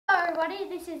everybody,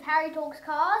 this is Harry Talks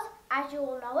Cars, as you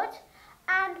all know it,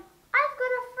 and I've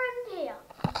got a friend here.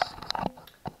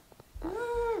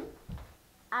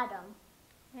 Adam.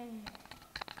 To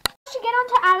get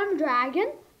onto Adam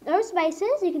Dragon, those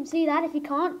spaces, you can see that. If you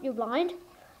can't, you're blind.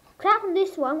 Clap on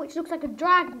this one, which looks like a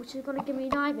dragon, which is going to give me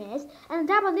nightmares, and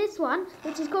tap on this one,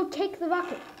 which is called Kick the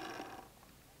Bucket.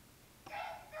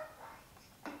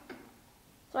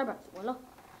 Sorry about the spoiler.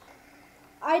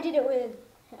 I did it with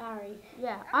Harry.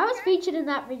 Yeah, I was featured in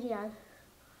that video.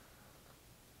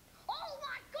 Oh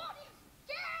my God, he's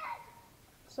dead!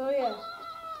 So yeah.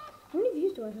 How many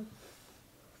views do I have?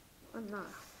 I'm not.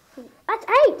 That's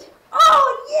 8!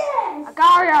 Oh yes!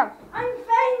 Agario! I'm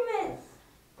famous!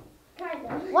 Kind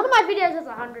of. One of my videos has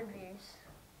 100 views.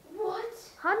 What?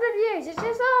 100 views. It's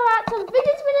just all about some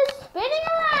fidget spinners spinning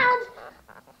around.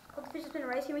 Called the fidget spinner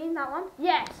race, you mean? That one?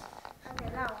 Yes. Okay,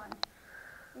 that one.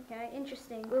 Okay,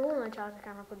 interesting. We're all going to charge the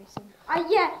camera pretty soon.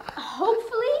 Yeah,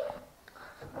 hopefully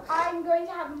I'm going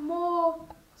to have more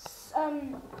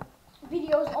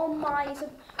videos on my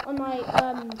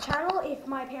channel if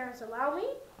my parents allow me.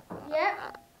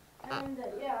 Yeah. And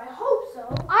yeah, I hope so.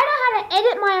 I know how to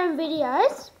edit my own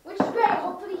videos. Which is great.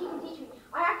 Hopefully he can teach me.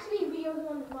 I actually video them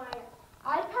on my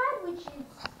iPad, which is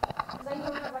because I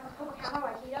don't have like a proper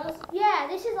camera like he does. Yeah,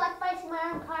 this is like facing my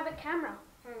own private camera.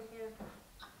 Yeah.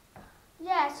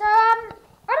 Yeah, so I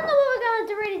don't know what we're going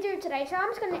to really do today, so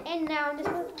I'm just going to end now and just...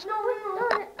 No.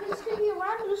 This is going to be a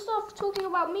random stuff talking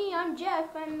about me. I'm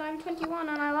Jeff, and I'm 21,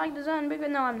 and I like the Zone Big, but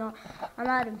no, I'm not. I'm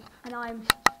Adam, and I'm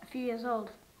a few years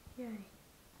old. Yay.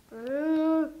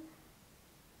 Not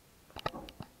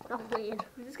weird.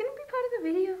 Is this going to be part of the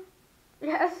video?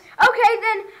 Yes. Okay,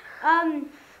 then,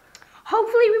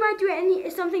 hopefully we might do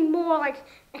something more, like,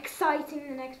 exciting in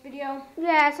the next video.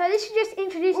 Yeah, so this is just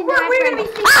introducing We're my going friend.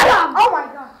 to be Adam! Oh my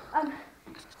God.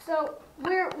 So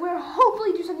we're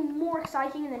hopefully do something more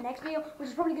exciting in the next video, which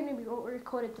is probably going to be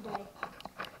recorded today.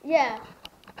 Yeah.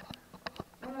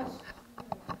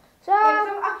 So,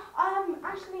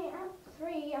 Actually at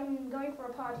 3 I'm going for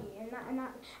a party, and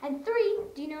 3,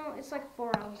 do you know, it's like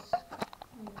 4 hours.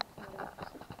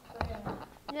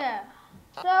 yeah.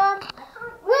 So,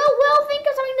 we'll think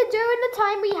of something to do in the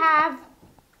time we have.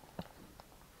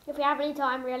 If we have any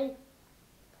time, really.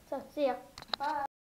 So, see ya. Bye.